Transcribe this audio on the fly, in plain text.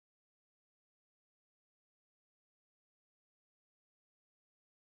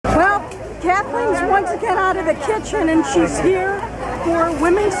Kathleen's once again out of the kitchen, and she's here for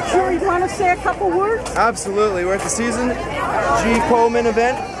Women's Cure. You want to say a couple words? Absolutely. We're at the Susan G. Komen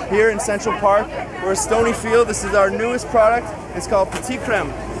event here in Central Park. We're at Stonyfield. This is our newest product. It's called Petit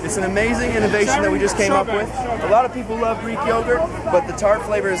Creme. It's an amazing innovation that we just came up with. A lot of people love Greek yogurt, but the tart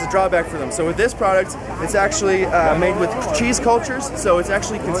flavor is a drawback for them. So with this product, it's actually made with cheese cultures, so it's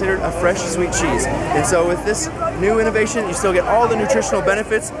actually considered a fresh sweet cheese. And so with this new innovation, you still get all the nutritional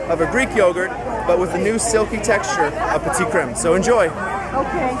benefits of a Greek yogurt, but with the new silky texture of Petit Creme. So enjoy.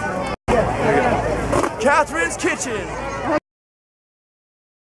 Okay. Catherine's Kitchen.